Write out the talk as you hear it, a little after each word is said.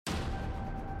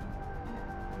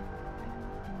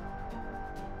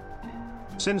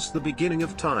Since the beginning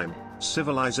of time,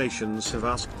 civilizations have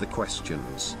asked the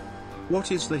questions.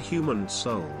 What is the human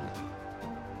soul?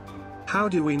 How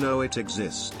do we know it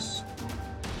exists?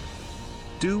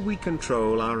 Do we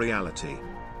control our reality?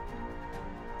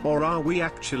 Or are we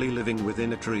actually living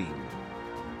within a dream?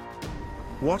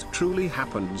 What truly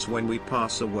happens when we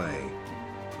pass away?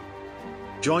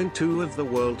 Join two of the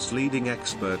world's leading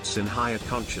experts in higher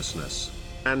consciousness,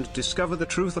 and discover the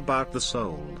truth about the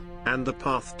soul, and the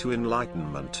path to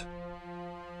enlightenment.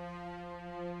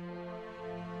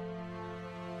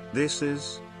 This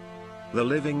is The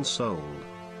Living Soul.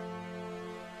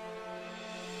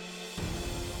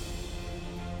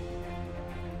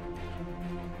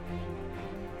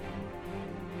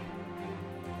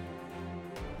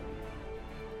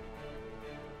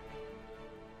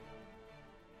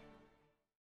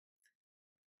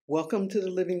 Welcome to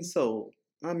The Living Soul.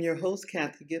 I'm your host,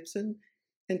 Kathy Gibson,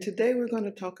 and today we're going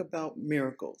to talk about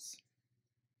miracles.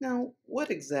 Now, what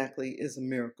exactly is a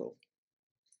miracle?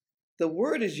 The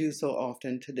word is used so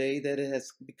often today that it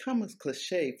has become a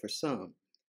cliche for some.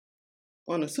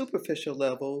 On a superficial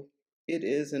level, it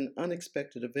is an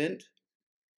unexpected event,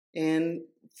 and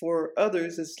for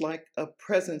others, it's like a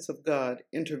presence of God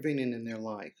intervening in their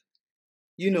life.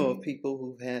 You know of people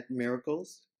who've had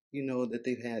miracles. You know that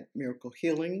they've had miracle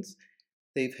healings.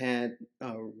 They've had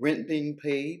rent being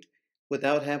paid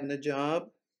without having a job.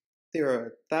 There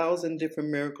are 1,000 different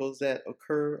miracles that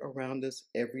occur around us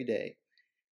every day.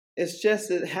 It's just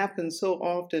that it happens so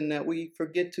often that we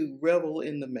forget to revel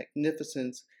in the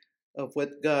magnificence of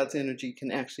what God's energy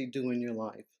can actually do in your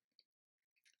life.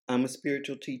 I'm a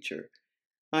spiritual teacher.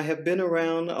 I have been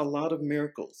around a lot of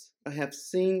miracles. I have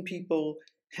seen people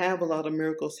have a lot of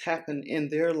miracles happen in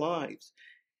their lives.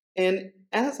 And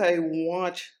as I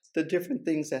watch the different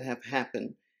things that have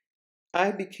happened,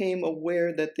 I became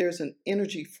aware that there's an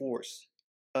energy force,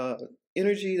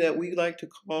 energy that we like to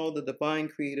call the divine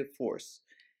creative force.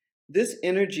 This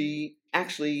energy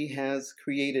actually has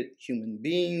created human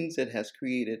beings. It has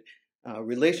created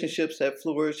relationships that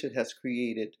flourish. It has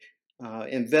created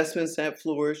investments that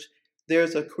flourish.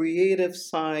 There's a creative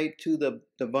side to the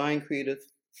divine creative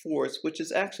force, which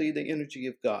is actually the energy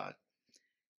of God.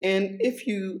 And if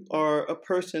you are a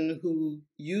person who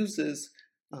uses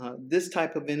this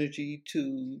type of energy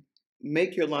to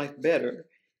make your life better,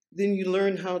 then you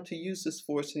learn how to use this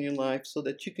force in your life so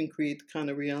that you can create the kind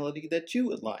of reality that you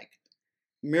would like.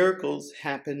 Miracles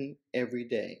happen every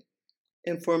day.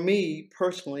 And for me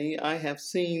personally, I have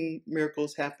seen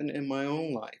miracles happen in my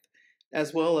own life,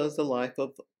 as well as the life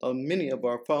of many of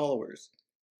our followers.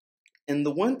 And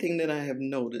the one thing that I have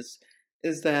noticed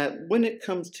is that when it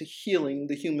comes to healing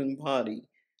the human body,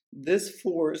 this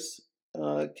force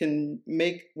can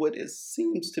make what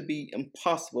seems to be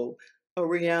impossible a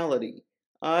reality.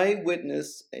 I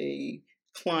witnessed a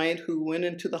client who went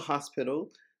into the hospital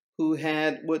who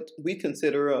had what we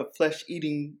consider a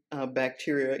flesh-eating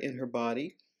bacteria in her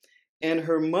body, and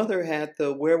her mother had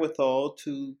the wherewithal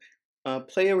to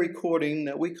play a recording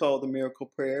that we call the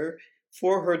miracle prayer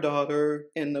for her daughter,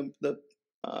 and the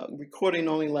recording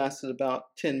only lasted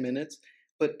about 10 minutes,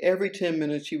 but every 10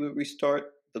 minutes she would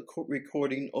restart the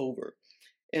recording over.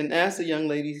 And as the young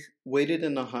lady waited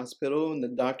in the hospital, and the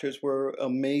doctors were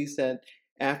amazed that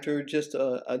after just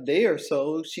a day or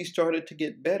so, she started to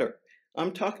get better.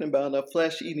 I'm talking about a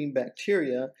flesh-eating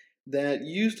bacteria that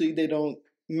usually they don't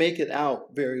make it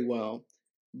out very well.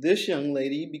 This young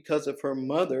lady, because of her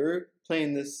mother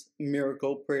playing this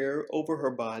miracle prayer over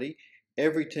her body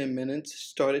every 10 minutes,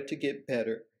 started to get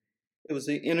better. It was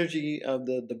the energy of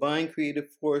the divine creative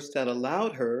force that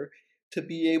allowed her to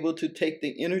be able to take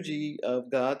the energy of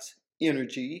God's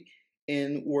energy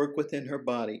and work within her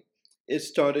body. It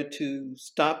started to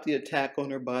stop the attack on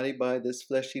her body by this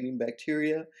flesh-eating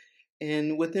bacteria.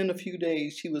 And within a few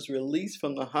days, she was released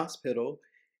from the hospital.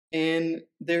 And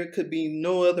there could be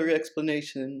no other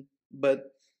explanation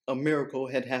but a miracle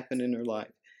had happened in her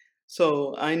life.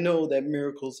 So I know that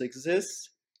miracles exist,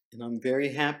 and I'm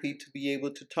very happy to be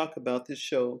able to talk about this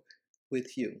show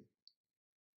with you.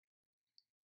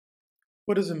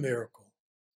 What is a miracle?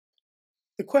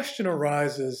 The question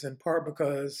arises in part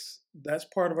because that's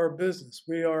part of our business.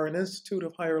 We are an institute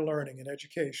of higher learning and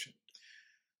education.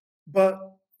 But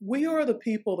we are the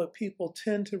people that people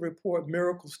tend to report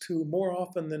miracles to more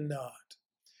often than not.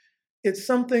 It's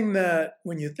something that,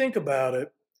 when you think about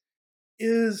it,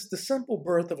 is the simple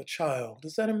birth of a child.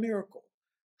 Is that a miracle?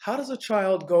 How does a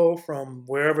child go from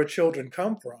wherever children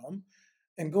come from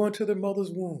and go into their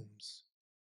mother's wombs?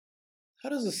 How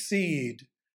does a seed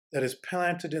that is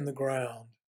planted in the ground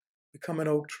become an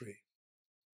oak tree?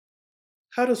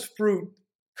 How does fruit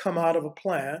come out of a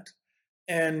plant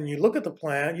And you look at the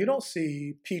plant, you don't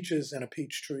see peaches in a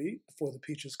peach tree before the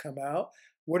peaches come out.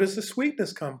 Where does the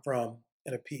sweetness come from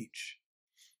in a peach?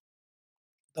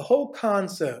 The whole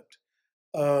concept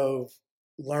of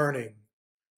learning,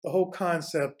 the whole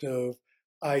concept of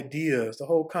ideas, the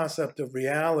whole concept of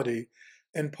reality,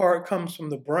 in part comes from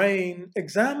the brain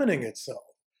examining itself.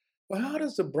 Well, how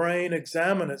does the brain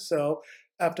examine itself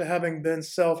after having been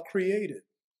self created?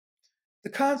 The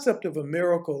concept of a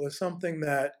miracle is something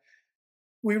that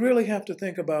we really have to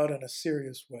think about in a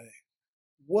serious way.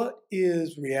 What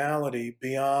is reality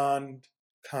beyond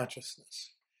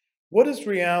consciousness? What is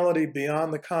reality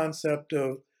beyond the concept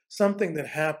of something that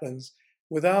happens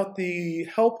without the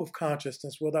help of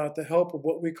consciousness, without the help of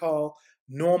what we call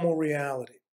normal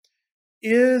reality?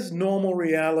 Is normal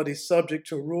reality subject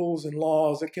to rules and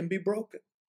laws that can be broken?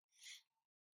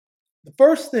 The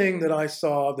first thing that I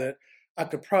saw that I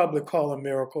could probably call a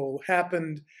miracle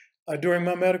happened during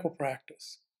my medical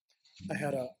practice. I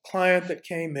had a client that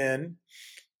came in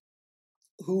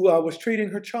who was treating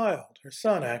her child, her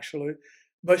son actually,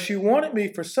 but she wanted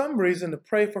me for some reason to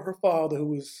pray for her father who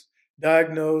was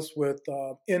diagnosed with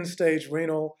end stage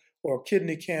renal or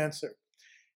kidney cancer.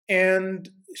 And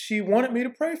she wanted me to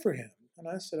pray for him. And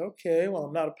I said, okay, well,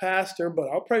 I'm not a pastor, but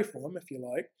I'll pray for him if you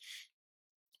like.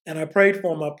 And I prayed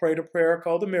for him. I prayed a prayer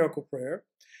called the miracle prayer.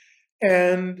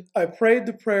 And I prayed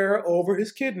the prayer over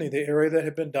his kidney, the area that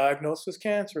had been diagnosed as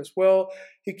cancerous. Well,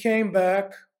 he came back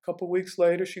a couple of weeks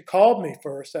later. She called me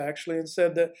first, actually, and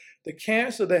said that the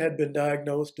cancer that had been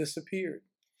diagnosed disappeared.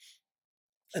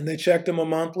 And they checked him a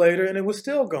month later, and it was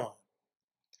still gone.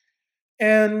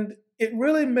 And it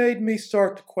really made me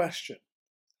start to question.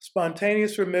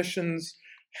 Spontaneous remissions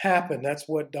happen. That's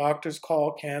what doctors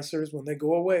call cancers when they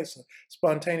go away. So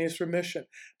spontaneous remission.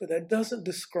 But that doesn't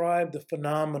describe the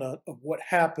phenomena of what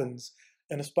happens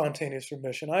in a spontaneous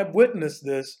remission. I've witnessed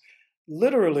this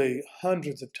literally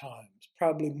hundreds of times,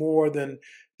 probably more than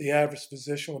the average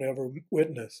physician would ever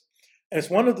witness. And it's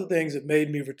one of the things that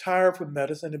made me retire from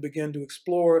medicine and begin to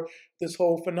explore this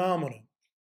whole phenomenon.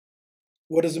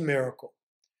 What is a miracle?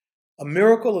 A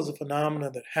miracle is a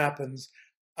phenomenon that happens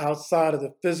outside of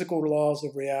the physical laws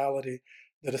of reality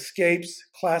that escapes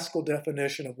classical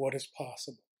definition of what is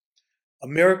possible. A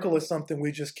miracle is something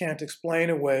we just can't explain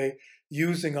away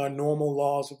using our normal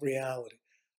laws of reality.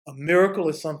 A miracle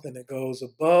is something that goes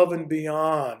above and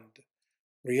beyond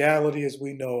reality as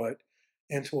we know it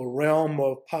into a realm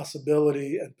of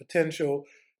possibility and potential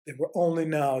that we're only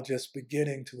now just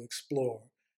beginning to explore,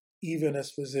 even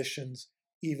as physicians,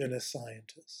 even as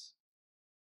scientists.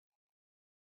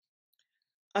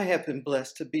 I have been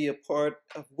blessed to be a part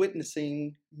of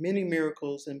witnessing many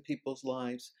miracles in people's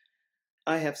lives.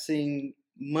 I have seen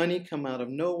money come out of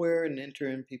nowhere and enter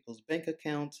in people's bank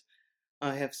accounts.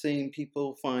 I have seen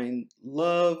people find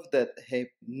love that have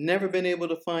never been able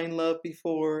to find love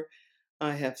before.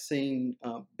 I have seen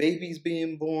babies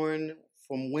being born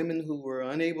from women who were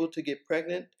unable to get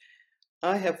pregnant.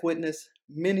 I have witnessed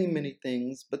many, many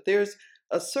things, but there's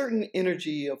a certain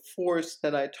energy of force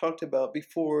that I talked about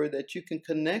before that you can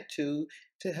connect to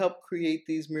help create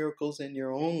these miracles in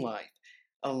your own life.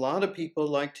 A lot of people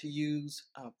like to use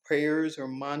prayers or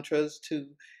mantras to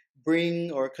bring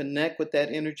or connect with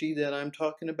that energy that I'm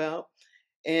talking about.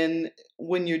 And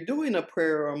when you're doing a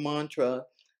prayer or mantra,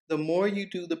 the more you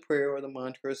do the prayer or the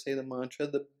mantra or say the mantra,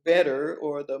 the better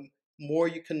or the more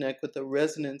you connect with the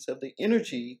resonance of the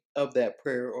energy of that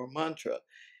prayer or mantra.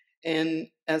 And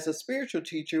as a spiritual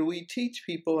teacher, we teach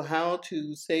people how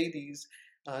to say these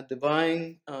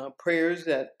divine prayers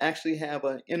that actually have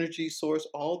an energy source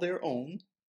all their own.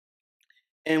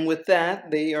 And with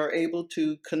that, they are able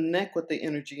to connect with the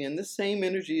energy. And this same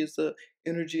energy is the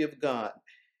energy of God.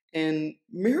 And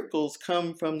miracles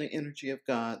come from the energy of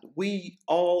God. We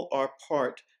all are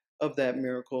part of that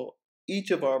miracle. Each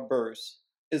of our births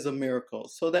is a miracle.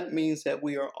 So that means that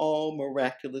we are all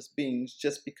miraculous beings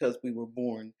just because we were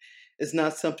born. It's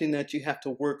not something that you have to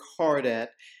work hard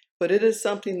at, but it is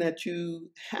something that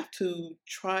you have to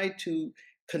try to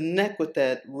connect with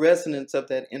that resonance of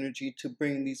that energy to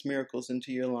bring these miracles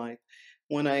into your life.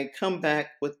 When I come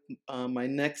back with my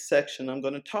next section, I'm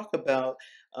going to talk about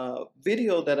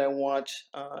video that I watched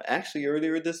actually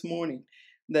earlier this morning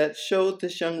that showed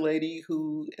this young lady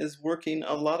who is working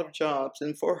a lot of jobs.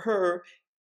 And for her,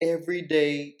 every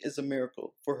day is a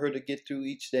miracle for her to get through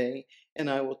each day. And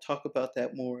I will talk about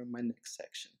that more in my next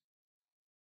section.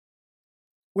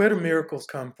 Where do miracles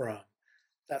come from?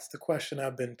 That's the question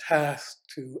I've been tasked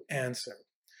to answer.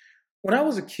 When I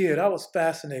was a kid, I was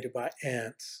fascinated by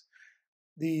ants.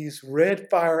 These red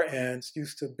fire ants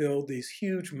used to build these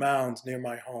huge mounds near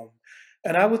my home.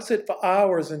 And I would sit for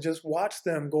hours and just watch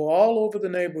them go all over the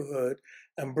neighborhood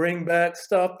and bring back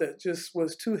stuff that just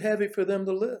was too heavy for them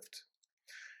to lift.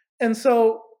 And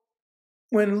so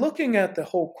when looking at the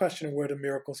whole question of where the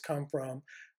miracles come from,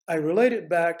 I relate it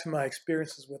back to my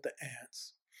experiences with the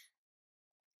ants.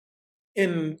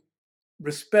 In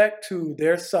respect to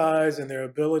their size and their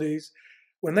abilities,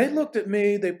 when they looked at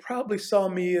me, they probably saw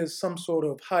me as some sort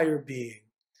of higher being.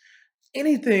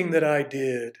 Anything that I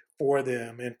did for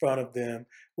them, in front of them,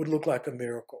 would look like a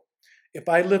miracle. If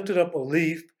I lifted up a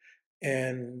leaf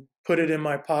and put it in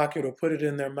my pocket or put it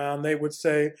in their mouth, they would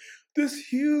say, "This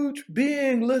huge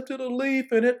being lifted a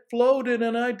leaf and it floated,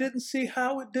 and I didn't see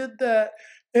how it did that.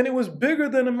 And it was bigger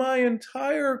than my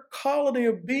entire colony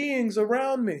of beings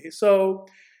around me." So,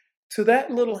 to that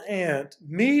little ant,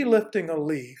 me lifting a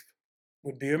leaf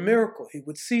would be a miracle. He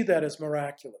would see that as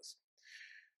miraculous.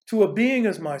 To a being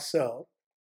as myself,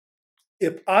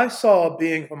 if I saw a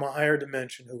being from a higher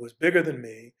dimension who was bigger than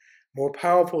me, more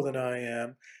powerful than I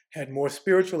am, had more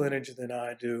spiritual energy than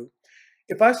I do,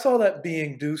 if I saw that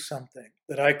being do something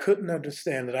that I couldn't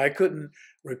understand, that I couldn't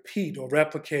repeat or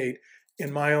replicate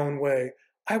in my own way,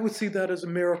 I would see that as a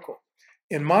miracle.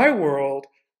 In my world,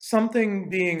 something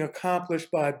being accomplished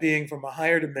by a being from a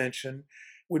higher dimension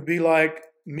would be like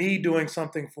me doing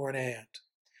something for an ant.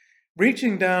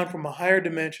 Reaching down from a higher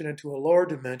dimension into a lower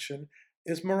dimension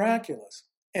is miraculous.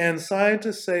 And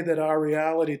scientists say that our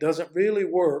reality doesn't really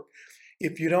work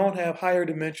if you don't have higher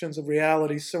dimensions of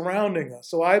reality surrounding us.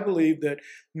 So I believe that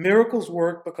miracles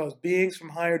work because beings from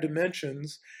higher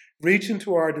dimensions reach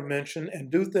into our dimension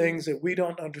and do things that we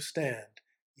don't understand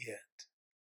yet.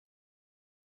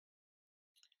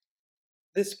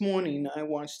 This morning I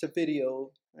watched a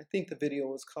video. I think the video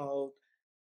was called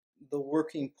 "The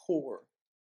Working Poor."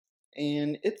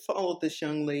 And it followed this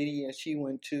young lady as she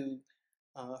went to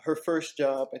her first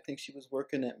job. I think she was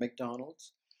working at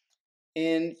McDonald's.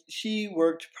 And she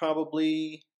worked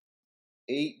probably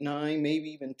 8, 9, maybe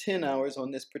even 10 hours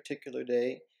on this particular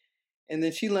day. And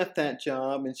then she left that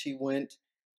job and she went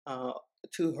uh,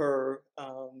 to her,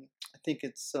 I think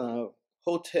it's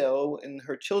hotel, and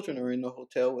her children are in the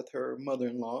hotel with her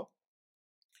mother-in-law.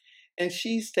 And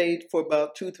she stayed for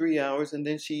about 2, 3 hours, and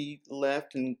then she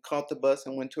left and caught the bus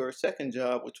and went to her second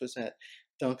job, which was at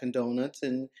Dunkin' Donuts.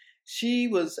 And she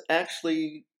was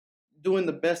actually doing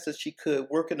the best that she could,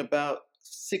 working about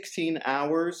 16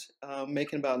 hours,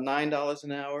 making about $9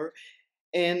 an hour.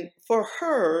 And for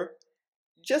her,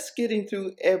 just getting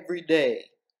through every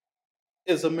day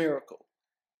is a miracle.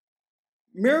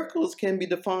 Miracles can be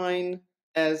defined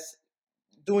as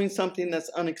doing something that's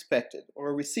unexpected,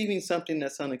 or receiving something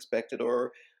that's unexpected,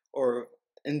 or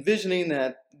envisioning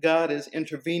that God is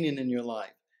intervening in your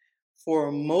life.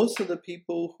 For most of the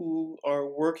people who are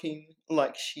working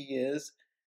like she is,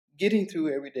 getting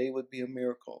through every day would be a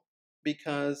miracle,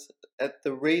 because at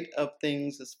the rate of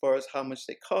things as far as how much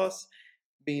they cost,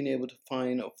 being able to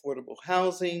find affordable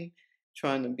housing,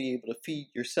 trying to be able to feed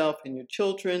yourself and your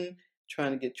children,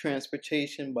 trying to get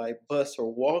transportation by bus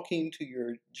or walking to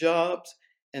your jobs,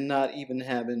 and not even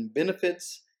having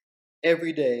benefits,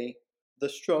 every day the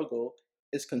struggle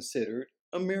is considered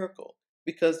a miracle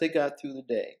because they got through the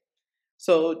day.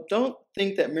 So don't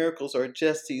think that miracles are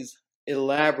just these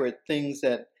elaborate things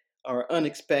that are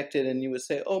unexpected and you would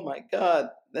say, "Oh my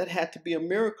God, that had to be a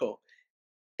miracle."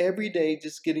 Every day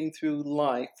just getting through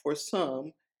life for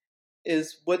some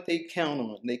is what they count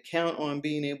on. They count on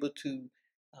being able to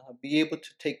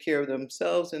take care of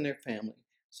themselves and their family.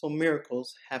 So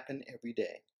miracles happen every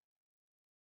day.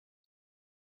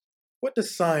 What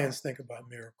does science think about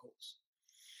miracles?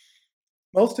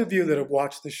 Most of you that have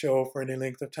watched the show for any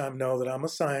length of time know that I'm a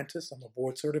scientist. I'm a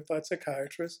board certified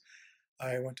psychiatrist.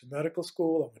 I went to medical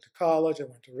school, I went to college, I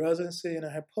went to residency, and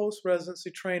I had post residency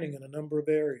training in a number of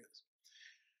areas.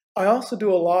 I also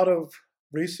do a lot of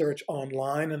research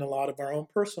online and a lot of our own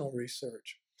personal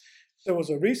research. There was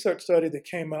a research study that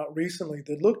came out recently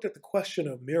that looked at the question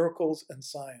of miracles and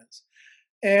science.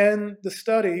 And the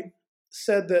study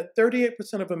said that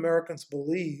 38% of Americans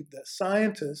believe that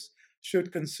scientists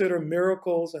should consider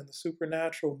miracles and the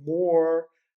supernatural more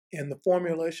in the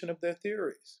formulation of their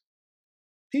theories.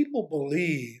 People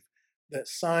believe that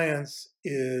science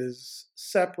is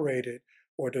separated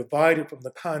or divided from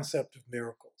the concept of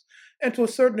miracles. And to a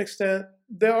certain extent,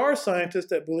 there are scientists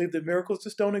that believe that miracles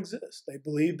just don't exist. They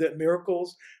believe that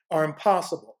miracles are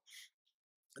impossible.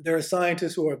 There are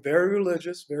scientists who are very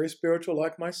religious, very spiritual,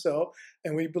 like myself,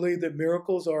 and we believe that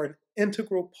miracles are an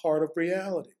integral part of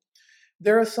reality.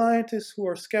 There are scientists who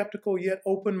are skeptical yet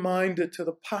open minded to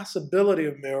the possibility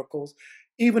of miracles,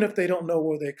 even if they don't know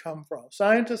where they come from.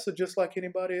 Scientists are just like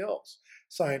anybody else.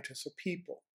 Scientists are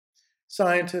people.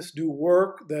 Scientists do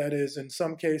work that is, in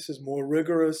some cases, more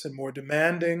rigorous and more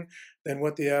demanding than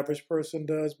what the average person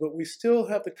does, but we still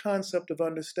have the concept of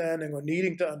understanding or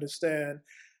needing to understand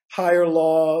higher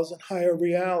laws and higher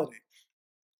reality.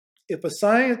 If a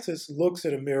scientist looks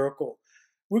at a miracle,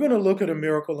 we're going to look at a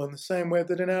miracle in the same way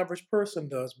that an average person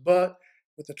does, but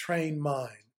with a trained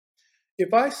mind.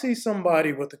 If I see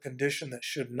somebody with a condition that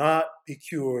should not be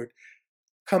cured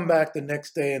come back the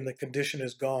next day and the condition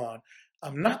is gone,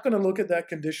 I'm not going to look at that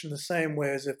condition the same way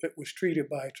as if it was treated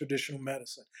by traditional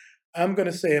medicine. I'm going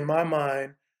to say in my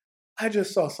mind, I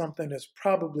just saw something that's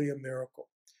probably a miracle.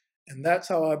 And that's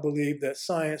how I believe that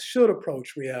science should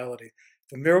approach reality.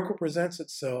 If a miracle presents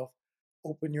itself,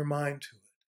 open your mind to it.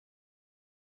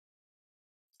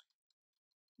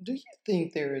 Do you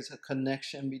think there is a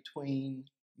connection between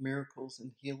miracles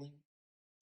and healing?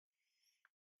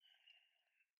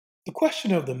 The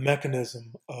question of the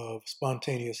mechanism of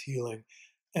spontaneous healing,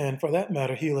 and for that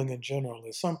matter, healing in general,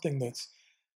 is something that's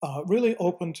really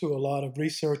open to a lot of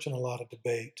research and a lot of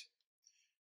debate.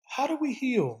 How do we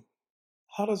heal?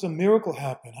 How does a miracle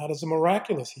happen? How does a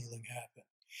miraculous healing happen?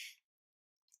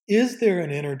 Is there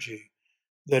an energy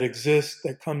that exists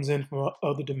that comes in from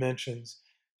other dimensions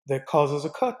that causes a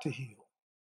cut to heal?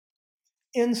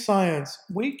 In science,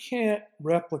 we can't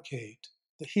replicate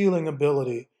the healing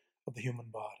ability of the human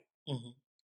body. Mm-hmm.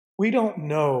 We don't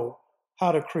know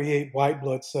how to create white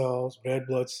blood cells, red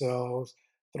blood cells,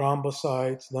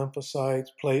 thrombocytes, lymphocytes,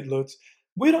 platelets.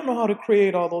 We don't know how to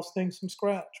create all those things from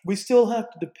scratch. We still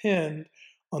have to depend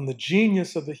on the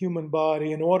genius of the human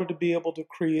body in order to be able to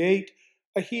create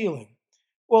a healing.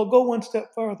 Well, go one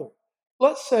step further.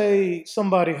 Let's say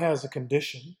somebody has a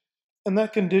condition, and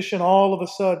that condition all of a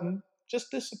sudden just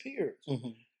disappears. Mm-hmm.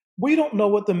 We don't know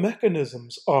what the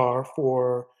mechanisms are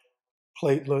for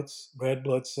platelets, red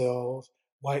blood cells,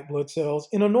 white blood cells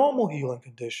in a normal healing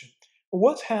condition. But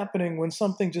what's happening when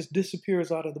something just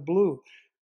disappears out of the blue?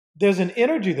 There's an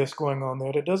energy that's going on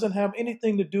there that doesn't have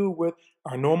anything to do with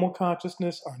our normal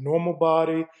consciousness, our normal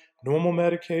body, normal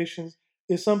medications.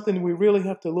 It's something we really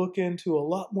have to look into a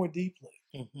lot more deeply.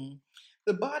 Mm-hmm.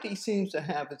 The body seems to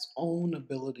have its own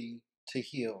ability to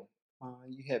heal.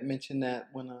 You had mentioned that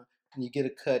when you get a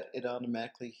cut, it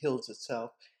automatically heals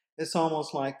itself. It's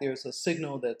almost like there's a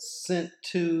signal that's sent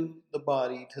to the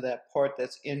body, to that part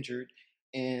that's injured,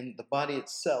 and the body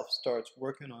itself starts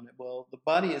working on it. Well, the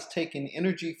body is taking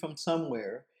energy from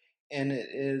somewhere, and it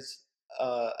is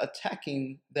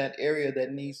attacking that area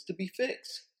that needs to be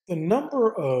fixed. The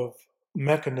number of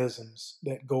mechanisms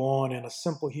that go on in a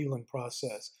simple healing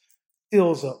process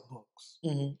fills up books.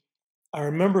 Mm-hmm. I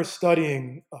remember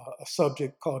studying a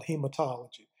subject called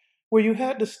hematology, where you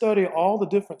had to study all the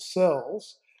different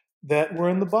cells that were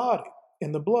in the body,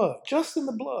 in the blood, just in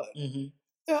the blood. Mm-hmm.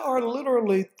 There are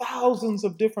literally thousands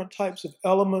of different types of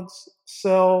elements,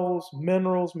 cells,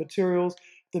 minerals, materials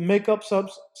that make up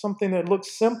something that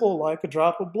looks simple like a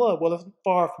drop of blood. Well, it's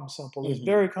far from simple, it's Mm-hmm.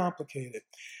 very complicated.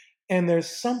 And there's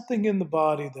something in the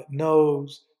body that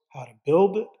knows how to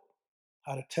build it,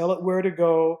 how to tell it where to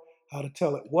go, how to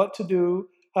tell it what to do,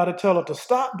 how to tell it to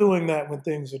stop doing that when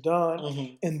things are done,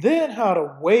 Mm-hmm. and then how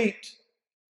to wait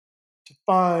to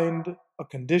find a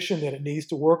condition that it needs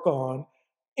to work on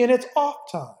in its off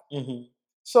time. Mm-hmm.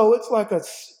 So it's like a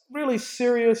really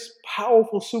serious,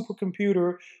 powerful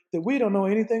supercomputer that we don't know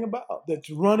anything about, that's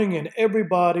running in every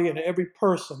body and every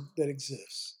person that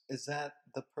exists. Is that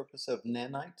the purpose of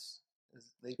nanites? Is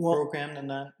they Well, program the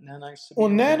nanites to be Well,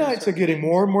 able to do nanites are certain getting things?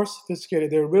 more and more sophisticated.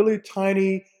 They're really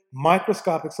tiny,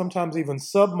 microscopic, sometimes even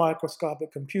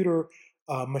submicroscopic computer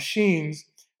machines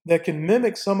that can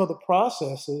mimic some of the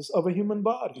processes of a human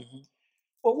body. Mm-hmm.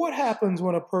 But what happens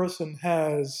when a person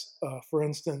has, for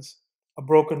instance, a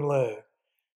broken leg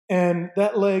and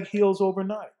that leg heals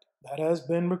overnight? That has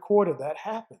been recorded. That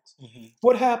happens. Mm-hmm.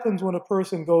 What happens when a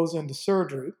person goes into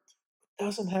surgery,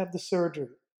 doesn't have the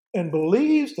surgery, and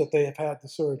believes that they have had the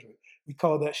surgery? We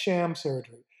call that sham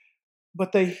surgery.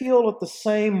 But they heal at the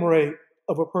same rate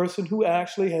of a person who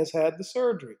actually has had the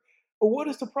surgery. But what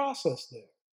is the process there?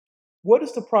 What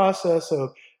is the process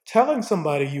of telling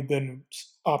somebody you've been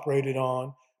operated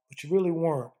on, but you really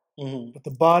weren't? Mm-hmm. But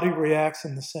the body reacts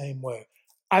in the same way.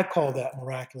 I call that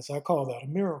miraculous. I call that a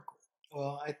miracle.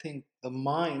 Well, I think the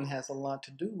mind has a lot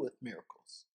to do with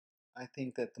miracles. I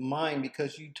think that the mind,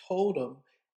 because you told them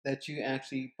that you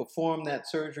actually performed that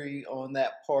surgery on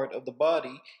that part of the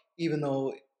body, even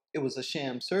though it was a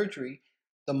sham surgery,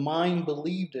 the mind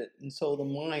believed it. And so the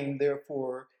mind,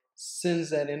 therefore,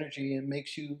 sends that energy and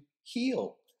makes you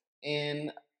heal.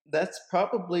 And that's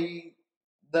probably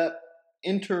that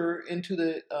enter into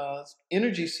the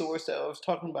energy source that I was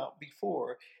talking about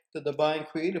before. the divine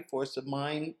creative force, the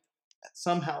mind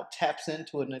somehow taps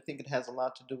into it, and I think it has a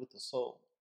lot to do with the soul.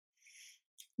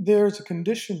 There's a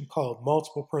condition called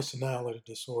multiple personality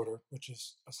disorder, which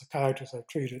is a psychiatrist. I've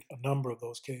treated a number of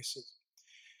those cases,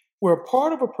 where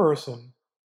part of a person,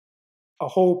 a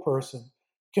whole person,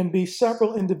 can be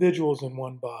several individuals in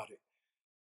one body.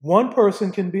 One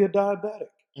person can be a diabetic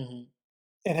Mm-hmm.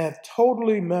 and have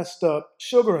totally messed up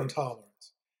sugar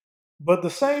intolerance. But the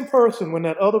same person, when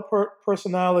that other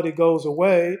personality goes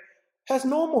away, has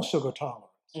normal sugar tolerance.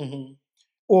 Mm-hmm.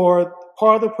 Or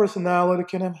part of the personality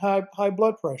can have high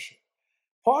blood pressure.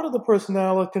 Part of the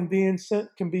personality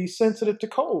can be sensitive to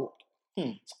cold.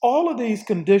 Hmm. So all of these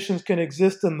conditions can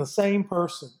exist in the same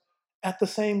person at the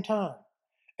same time.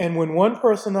 And when one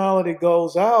personality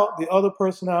goes out, the other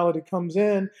personality comes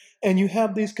in, and you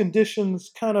have these conditions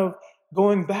kind of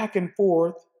going back and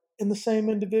forth in the same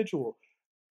individual.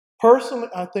 Personally,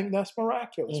 I think that's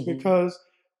miraculous Mm-hmm. because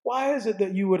why is it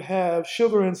that you would have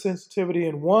sugar insensitivity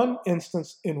in one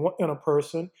instance in a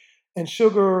person and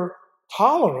sugar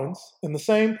tolerance in the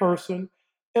same person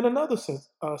in another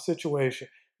situation?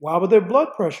 Why would their blood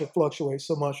pressure fluctuate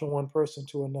so much from one person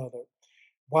to another?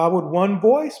 Why would one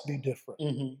voice be different,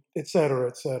 Mm-hmm. et cetera,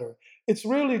 et cetera? It's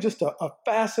really just a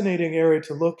fascinating area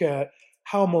to look at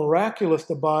how miraculous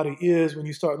the body is when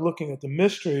you start looking at the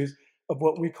mysteries of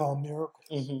what we call miracles.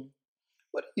 Mm-hmm.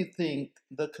 What do you think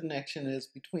the connection is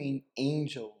between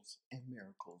angels and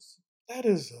miracles? That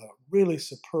is a really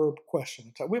superb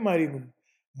question. We might even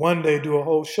one day do a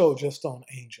whole show just on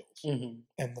angels Mm-hmm.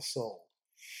 and the soul.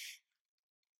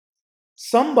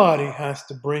 Somebody has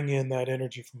to bring in that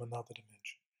energy from another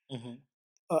dimension.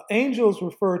 Mm-hmm. Angels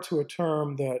refer to a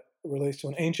term that relates to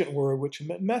an ancient word which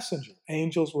meant messenger.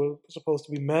 Angels were supposed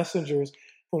to be messengers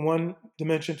from one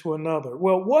dimension to another.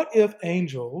 Well, what if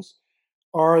angels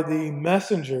are the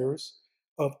messengers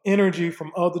of energy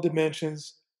from other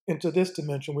dimensions into this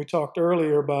dimension? We talked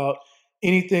earlier about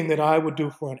anything that I would do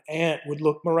for an ant would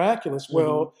look miraculous. Mm-hmm.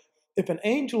 Well, if an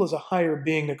angel is a higher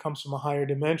being that comes from a higher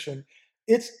dimension,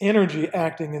 its energy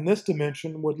acting in this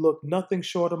dimension would look nothing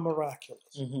short of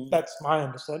miraculous. Mm-hmm. That's my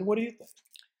understanding. What do you think?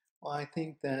 Well, I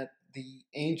think that the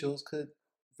angels could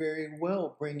very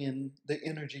well bring in the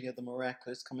energy of the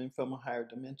miraculous coming from a higher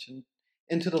dimension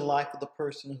into the life of the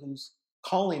person who's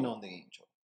calling on the angel.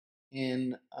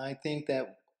 And I think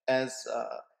that as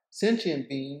sentient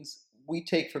beings, we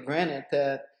take for granted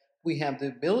that we have the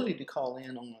ability to call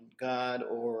in on God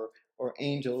or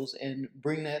angels and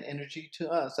bring that energy to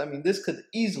us. I mean, this could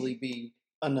easily be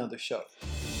another show.